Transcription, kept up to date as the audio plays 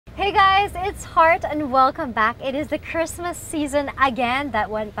Hey guys, it's Heart and welcome back. It is the Christmas season again. That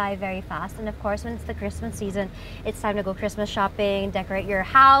went by very fast. And of course, when it's the Christmas season, it's time to go Christmas shopping, decorate your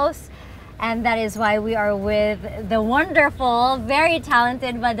house. And that is why we are with the wonderful, very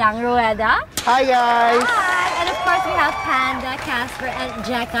talented Badang Rueda. Hi guys! Hi! And of course, we have Panda, Casper, and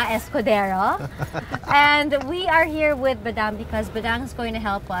Jeka Escudero. And we are here with Badang because Badang is going to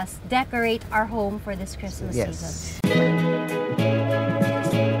help us decorate our home for this Christmas season.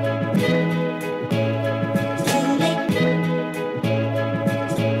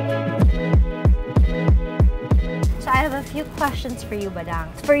 I have a few questions for you, Badang.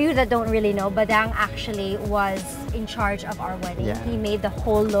 For you that don't really know, Badang actually was in charge of our wedding. Yeah. He made the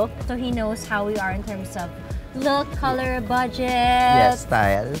whole look, so he knows how we are in terms of look, color, budget. Yes,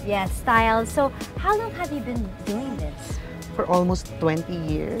 style. Yes, style. So, how long have you been doing this? For almost 20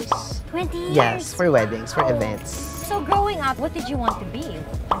 years. 20 years? Yes, for weddings, for events. So, growing up, what did you want to be?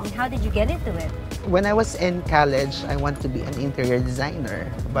 I mean, how did you get into it? When I was in college, I wanted to be an interior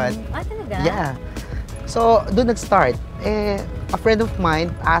designer. But, talaga? yeah. So, doon nag-start. A friend of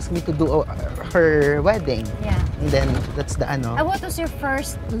mine asked me to do her wedding. Yeah. And then, that's the ano. And what was your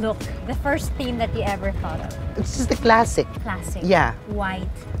first look? The first theme that you ever thought of? It's just the classic. Classic. Yeah.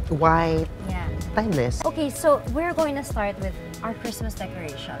 White. White. Yeah. Timeless. Okay, so we're going to start with our Christmas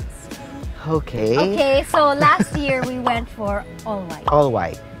decorations. Okay. Okay, so last year we went for all white. All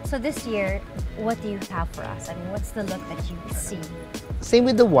white. So this year, what do you have for us? I mean, what's the look that you see? Same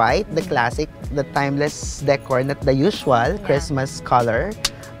with the white, the classic, the timeless decor, not the usual Christmas color.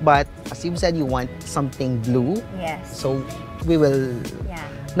 But as you said, you want something blue. Yes. So we will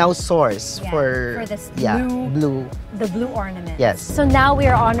now source for this blue. The blue ornament. Yes. So now we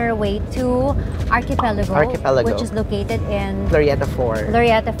are on our way to Archipelago, which is located in Glorieta 4.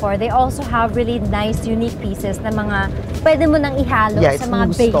 Glorieta 4. They also have really nice, unique pieces na mga pwede mo nang ihalo sa mga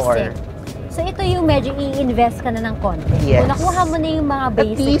basic. Store. So ito yung medyo i-invest ka na ng konti. Yes. Kung nakuha mo na yung mga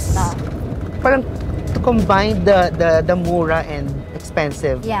basic stuff. Parang to combine the mura and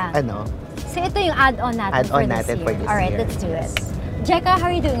expensive, ano. So ito yung add-on natin for this year. Alright, let's do it. Jeka, how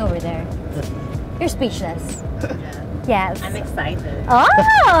are you doing over there? You're speechless. Yes. I'm excited. Oh,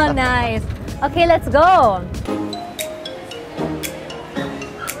 nice. Okay, let's go.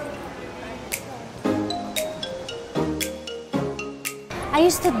 I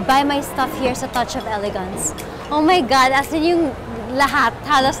used to buy my stuff here sa Touch of Elegance. Oh my God, as in yung lahat,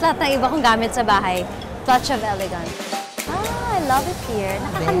 halos lahat ng iba kong gamit sa bahay. Touch of Elegance. Ah, I love it here.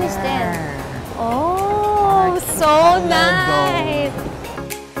 Nakakamiss din. Oh, so nice!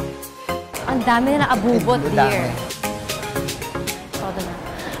 Ang dami na nakabubot here.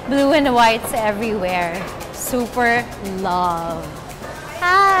 Blue and whites everywhere. Super love.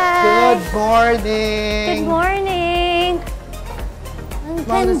 Hi! Good morning! Good morning! Ang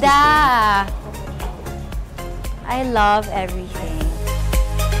ganda! I love everything.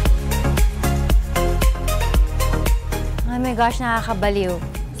 Oh my gosh, nakakabaliw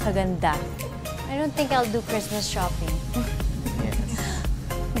sa ganda. I don't think I'll do Christmas shopping. Yes.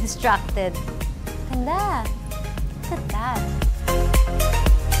 Distracted. Ganda. Look at that.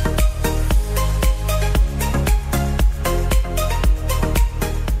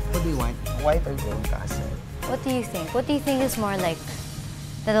 What do you want? White or gold castle? What do you think? What do you think is more like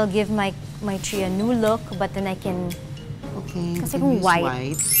that'll give my tree a new look, but then I can... Okay, kasi kung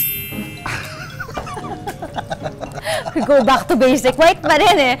white. We go back to basic. White pa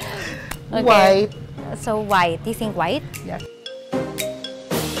rin eh. Okay. White. So white. Do you think white? Yeah.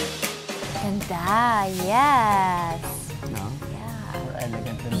 Ganda. Yes. No? Yeah. More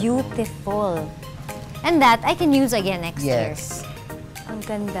elegant than beautiful. And that I can use again next year. Yes. Ang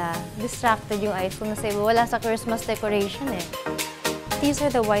ganda. Distracted yung eyes ko na sa'yo. Wala sa Christmas decoration eh. These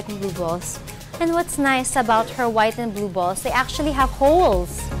are the white and blue balls. And what's nice about her white and blue balls, they actually have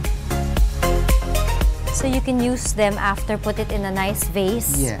holes. So you can use them after put it in a nice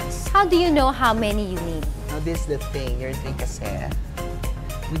vase. Yes. How do you know how many you need? Now this is the thing, your thing kasi,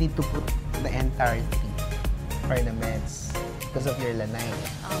 we need to put the entire ornaments because of your lanay.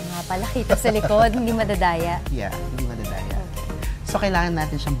 Oo nga pala, kita sa likod, hindi madadaya. Yeah, hindi madadaya. Okay. So kailangan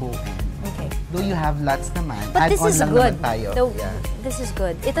natin siyang buuin. Okay. Though you have lots naman, but this is good. Tayo. This is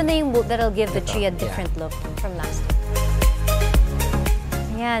good. Ito na yung book that'll give the tree a different look from last year.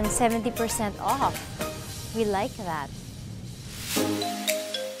 Ayan, 70% off. We like that.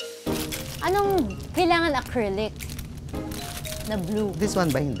 Anong kailangan acrylic na blue? This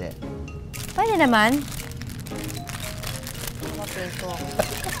one ba hindi? Pwede naman. Okay po.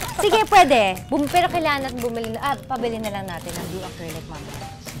 Sige, pwede. Pero kailangan natin pabili na lang natin ng blue acrylic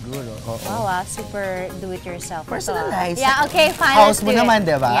mamaya. siguro. Oo. Oh, wow. Super do-it-yourself. Personalize. Yeah, okay, fine. House let's mo do naman,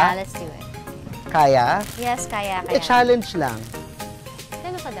 it. di ba? Yeah, let's do it. Kaya? Yes, kaya. Challenge lang.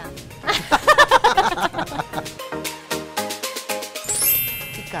 Ano ka dam?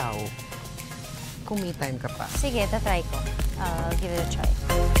 Ikaw, kung may time ka pa. Sige, tatry ko. I'll give it a try.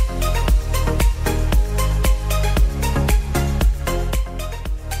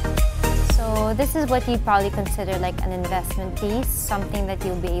 So this is what you'd probably consider like an investment piece, something that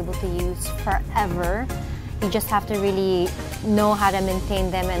you'll be able to use forever. You just have to really know how to maintain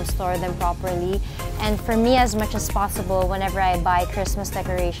them and store them properly. And for me, as much as possible, whenever I buy Christmas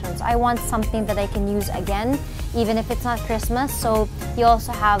decorations, I want something that I can use again, even if it's not Christmas. So you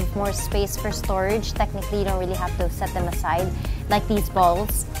also have more space for storage. Technically, you don't really have to set them aside, like these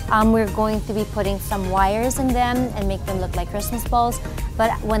balls. We're going to be putting some wires in them and make them look like Christmas balls. But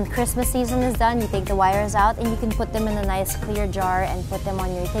when Christmas season is done, you take the wires out and you can put them in a nice clear jar and put them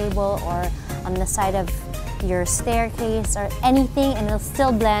on your table or on the side of your staircase or anything, and it'll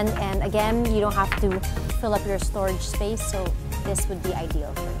still blend. And again, you don't have to fill up your storage space, so this would be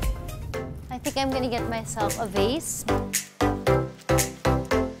ideal for me. I think I'm gonna get myself a vase.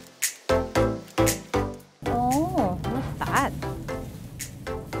 Oh, not bad.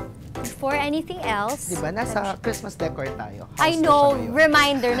 Before anything else, Diba, nasa Christmas decor tayo. I know,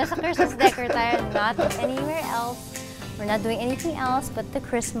 reminder, nasa Christmas decor tayo, not anywhere else. We're not doing anything else but the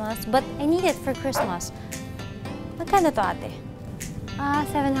Christmas, but I need it for Christmas. Magkano to, ate?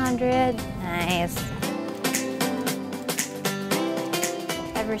 700. Nice.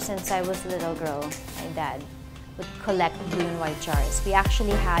 Ever since I was a little girl, my dad would collect blue and white jars. We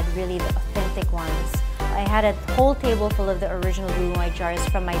actually had really the authentic ones. I had a whole table full of the original blue and white jars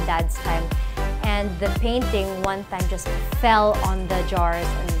from my dad's time. And the painting one time just fell on the jars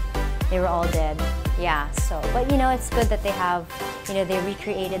and they were all dead. Yeah, so, but you know, it's good that they have, you know, they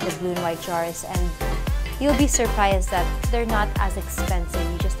recreated the blue and white jars, and you'll be surprised that they're not as expensive.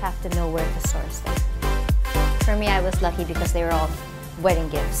 You just have to know where to source them. For me, I was lucky because they were all wedding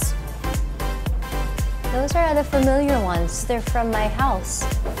gifts. Those are the familiar ones. They're from my house.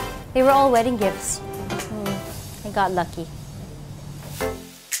 They were all wedding gifts. I got lucky.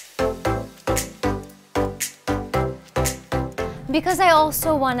 Because I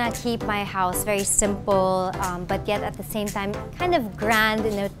also want to keep my house very simple, but yet at the same time kind of grand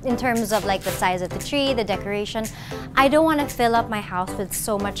in terms of like the size of the tree, the decoration. I don't want to fill up my house with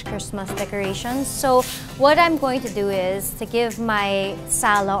so much Christmas decorations. So what I'm going to do is to give my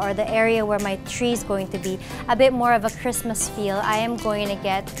sala, or the area where my tree is going to be, a bit more of a Christmas feel. I am going to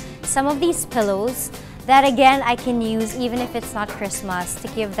get some of these pillows that again I can use even if it's not Christmas, to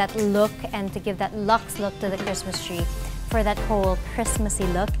give that look and to give that luxe look to the Christmas tree, for that whole Christmassy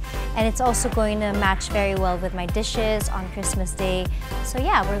look. And it's also going to match very well with my dishes on Christmas Day. So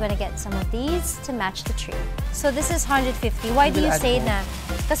yeah, we're going to get some of these to match the tree. So this is 150. Why do you say na?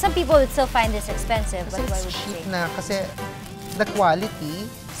 Because some people would still find this expensive, but why would you say? Na, kasi the quality,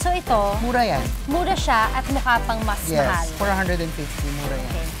 so ito, mura yan. Mura siya at mukha pang mas mahal. Yes, 450, mura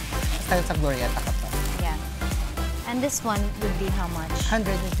yan. Okay. Style sa Glorieta ka pa. Yeah. And this one would be how much?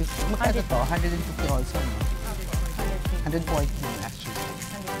 150. Magkano to? 150 also, no? 114 actually.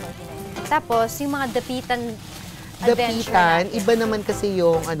 149. Tapos, yung mga dapitan adventure Dapitan, natin. iba naman kasi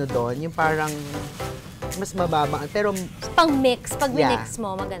yung ano doon, yung parang mas mababa. Pero pang mix, pag yeah. mix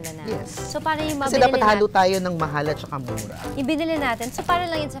mo, maganda na. Yes. So, para yung kasi mabili dapat halo tayo ng mahal at saka mura. Yung binili natin, so para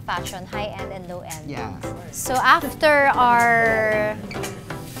lang yun sa fashion, high-end and low-end. Yeah. So, after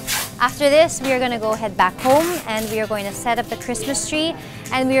this, we are going to go head back home and we are going to set up the Christmas tree,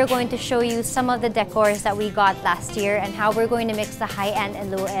 and we are going to show you some of the decors that we got last year and how we're going to mix the high-end and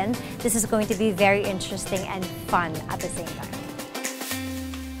low-end. This is going to be very interesting and fun at the same time.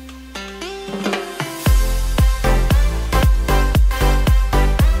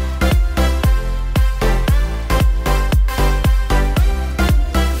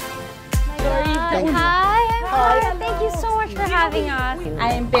 Having us.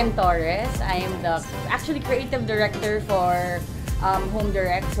 I am Pin Torres. I am the actually creative director for Home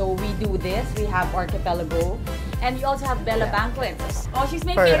Direct. So we do this. We have Archipelago, and we also have Bella Banquets. Oh, she's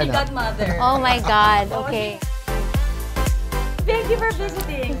my fairy godmother. Oh my God. Okay. Thank you for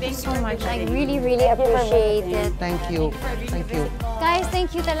visiting. Thank you so much. I really, really appreciate it. Thank you. Thank you. Guys,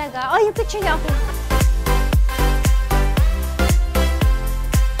 thank you talaga. Oh, yung picture niya. Okay.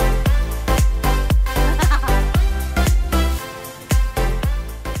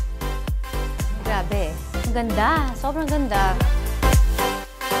 Grabe. Ang ganda. Sobrang ganda.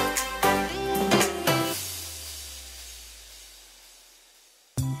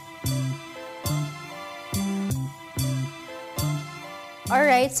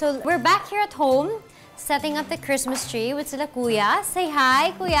 Alright, so we're back here at home, setting up the Christmas tree with sila Kuya. Say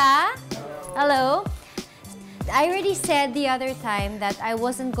hi, Kuya! Hello! I already said the other time that I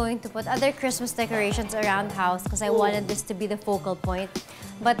wasn't going to put other Christmas decorations around the house because I wanted this to be the focal point.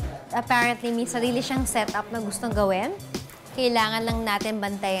 But apparently, may sarili siyang setup na gustong gawin. Kailangan lang natin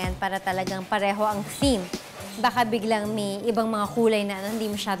bantayan para talagang pareho ang theme. Baka biglang may ibang mga kulay na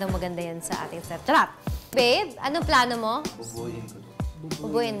hindi masyadong maganda yan sa ating setup. Babe, anong plano mo? Bubuin ko.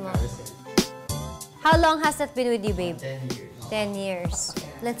 Bubuin mo. How long has that been with you, babe? 10 years. 10 years.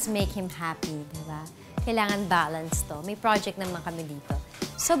 Let's make him happy, diba? Kailangan balance to. May project naman kami dito.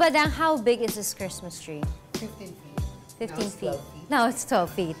 So, Badang, how big is this Christmas tree? 15 feet. 15 feet. Now it's 12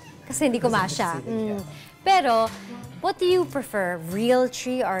 feet. Kasi hindi ko masya. Pero, what do you prefer? Real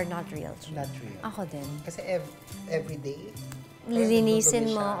tree or not real tree? Not real. Ako din. Kasi every day,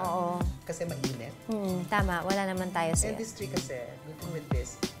 Lilinisin mo, oo. Kasi mainit. Tama, wala naman tayo And sa'yo. this tree kasi, good thing with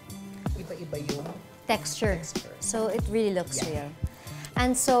this, iba-iba yung Texture. So, it really looks real.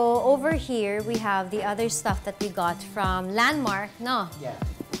 And so, over here, we have the other stuff that we got from Landmark, no? Yeah.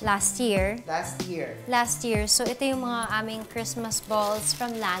 Last year. Last year. So, ito yung mga aming Christmas balls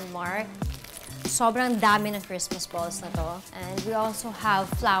from Landmark. Sobrang dami ng Christmas balls na to. And we also have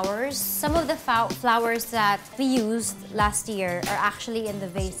flowers. Some of the flowers that we used last year are actually in the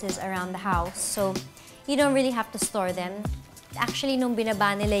vases around the house. So, you don't really have to store them. Actually, nung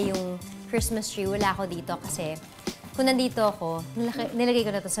binaba nila yung Christmas tree, wala ako dito kasi kung nandito ako, nilagay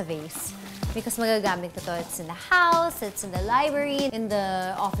ko na to sa vase. Because magagamit ko to. It's in the house, it's in the library, in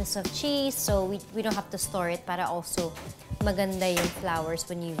the office of cheese. So we don't have to store it para also maganda yung flowers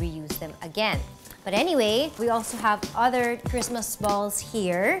when you reuse them again. But anyway, we also have other Christmas balls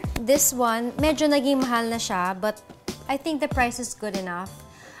here. This one, medyo naging mahal na siya, but I think the price is good enough.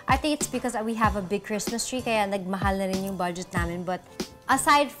 I think it's because we have a big Christmas tree, kaya nagmahal na rin yung budget namin. But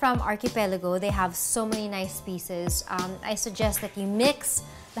aside from Archipelago, they have so many nice pieces. I suggest that you mix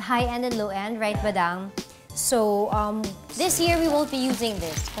the high-end and low-end, right, Badang? So, this year we won't be using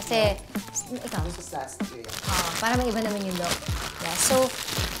this. Kasi, ikaw? This is last year. Para mag-iba naman yung look. Yeah, so,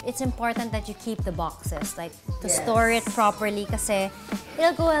 it's important that you keep the boxes, like, to store it properly kasi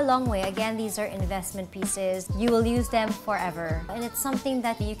it'll go a long way. Again, these are investment pieces. You will use them forever. And it's something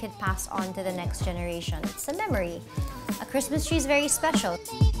that you could pass on to the next generation. It's a memory. A Christmas tree is very special.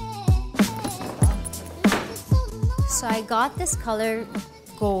 So I got this color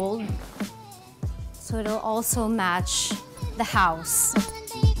gold, so it'll also match the house.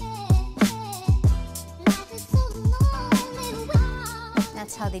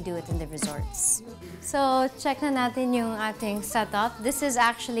 That's how they do it in the resorts. So check na natin yung ating setup. This is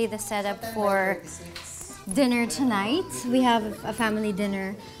actually the setup for dinner tonight. We have a family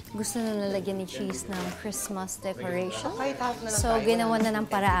dinner. Gusto na nalagyan ni Cheese ng Christmas decoration. So, ginawa na ng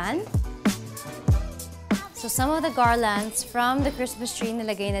paraan. So, some of the garlands from the Christmas tree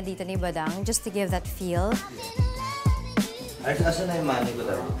nilagay na dito ni Badang just to give that feel. Ay, asan na yung money ko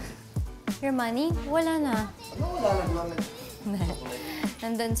daw? Your money? Wala na. Wala na.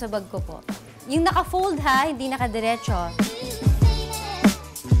 Nandun sa bag ko po. Yung naka-fold ha, hindi naka-diretso.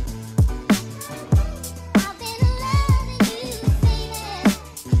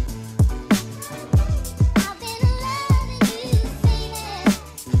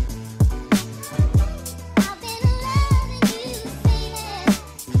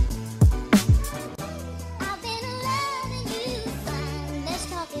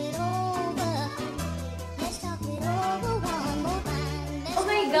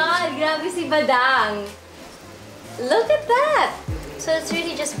 Grabe si Badang. Look at that! So it's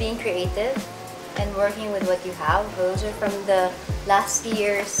really just being creative and working with what you have. Those are from the last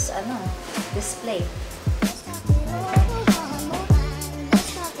year's display.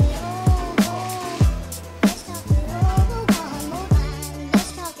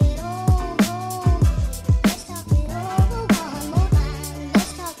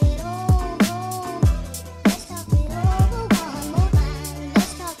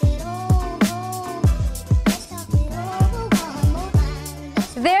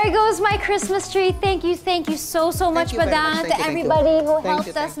 There goes my Christmas tree. Thank you so much, Badang. To everybody who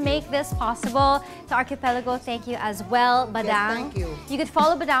helped us make this possible. To Archipelago, thank you as well, Badang. Yes, thank you. You could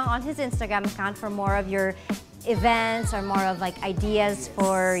follow Badang on his Instagram account for more of your events or more of like ideas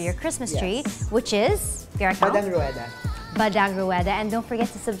for your Christmas tree, which is your account? Badang Rueda. Badang Rueda. And don't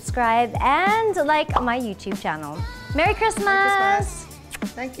forget to subscribe and like my YouTube channel. Merry Christmas! Merry Christmas!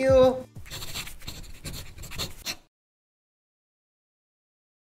 Thank you!